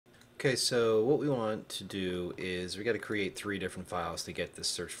Okay, so what we want to do is we got to create three different files to get this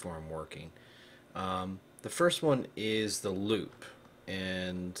search form working. The first one is the loop,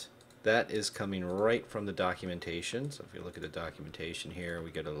 and that is coming right from the documentation. So if you look at the documentation here,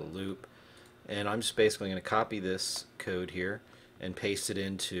 we get a loop, and I'm just basically going to copy this code here and paste it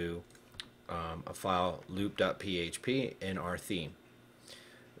into a file loop.php in our theme.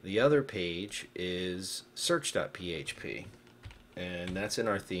 The other page is search.php, and that's in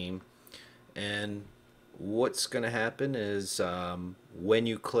our theme. And what's going to happen is when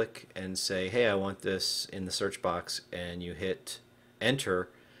you click and say, hey, I want this in the search box, and you hit enter,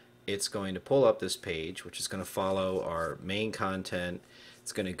 it's going to pull up this page, which is going to follow our main content.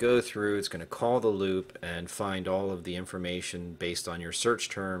 It's going to go through, it's going to call the loop and find all of the information based on your search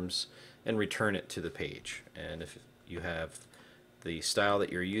terms and return it to the page. And if you have the style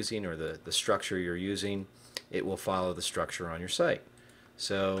that you're using or the structure you're using, it will follow the structure on your site.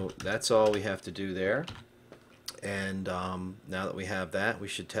 So that's all we have to do there. And now that we have that, we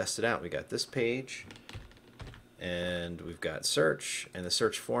should test it out. We got this page, and we've got search, and the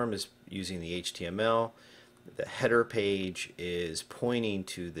search form is using the HTML. The header page is pointing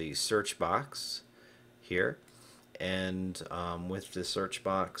to the search box here, and with the search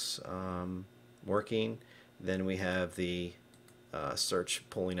box working, then we have the search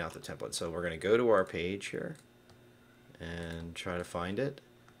pulling out the template. So we're going to go to our page here and try to find it,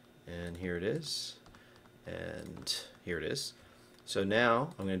 and here it is, and here it is. So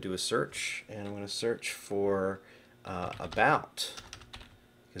now I'm going to do a search, and I'm going to search for about,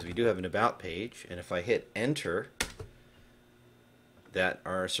 because we do have an about page, and if I hit enter, that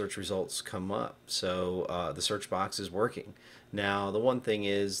our search results come up. So the search box is working. Now the one thing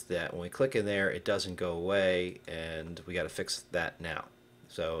is that when we click in there, it doesn't go away, and we got to fix that now.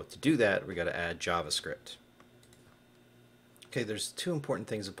 So to do that, we got to add JavaScript. Okay, there's two important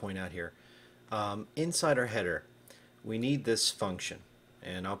things to point out here. Inside our header, we need this function,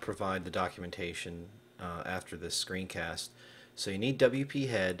 and I'll provide the documentation after this screencast. So you need WP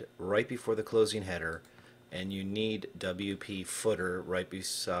head right before the closing header, and you need WP footer right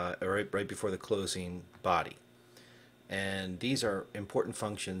before the closing body. And these are important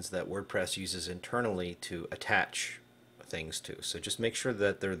functions that WordPress uses internally to attach things to. So just make sure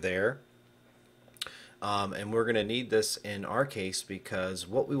that they're there. And we're going to need this in our case because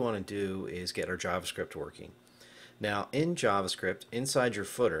what we want to do is get our JavaScript working. Now in JavaScript, inside your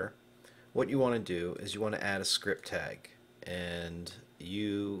footer, what you want to do is you want to add a script tag. And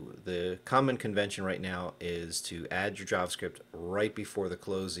the common convention right now is to add your JavaScript right before the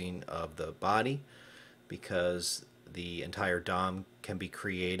closing of the body, because the entire DOM can be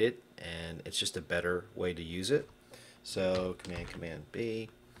created and it's just a better way to use it. So Command B,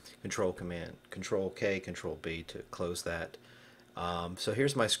 Control K, Control B to close that. So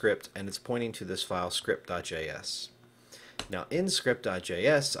here's my script, and it's pointing to this file script.js. Now in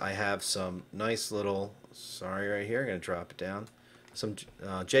script.js, I have some nice little, right here, I'm going to drop it down, some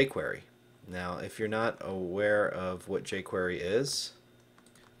jQuery. Now if you're not aware of what jQuery is,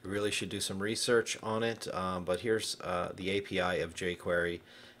 you really should do some research on it, but here's the API of jQuery,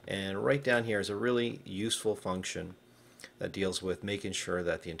 and right down here is a really useful function that deals with making sure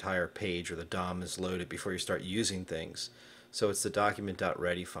that the entire page or the DOM is loaded before you start using things. So it's the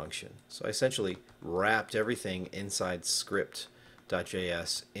document.ready function. So I essentially wrapped everything inside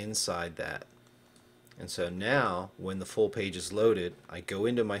script.js inside that. And so now when the full page is loaded, I go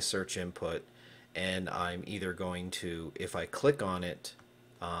into my search input, and I'm either going to, if I click on it,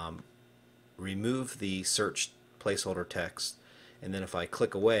 remove the search placeholder text, and then if I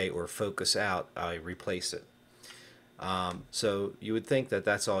click away or focus out, I replace it. So you would think that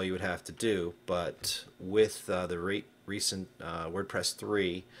that's all you would have to do, but with the recent WordPress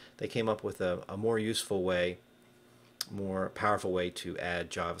 3, they came up with a more useful way, more powerful way to add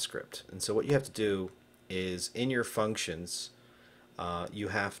JavaScript. And so what you have to do is in your functions, you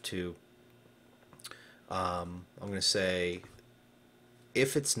have to, I'm going to say,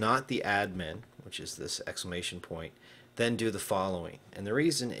 if it's not the admin, which is this exclamation point, then do the following. And the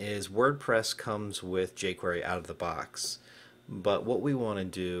reason is WordPress comes with jQuery out of the box, but what we want to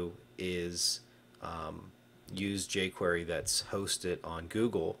do is use jQuery that's hosted on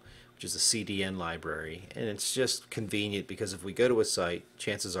Google, which is a CDN library, and it's just convenient because if we go to a site,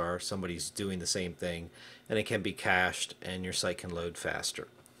 chances are somebody's doing the same thing, and it can be cached and your site can load faster.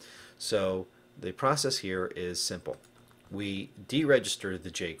 So the process here is simple. We deregister the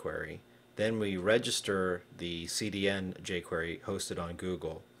jQuery, then we register the CDN jQuery hosted on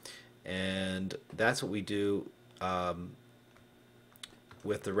Google, and that's what we do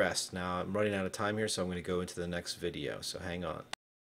with the rest. Now I'm running out of time here, so I'm going to go into the next video, so hang on.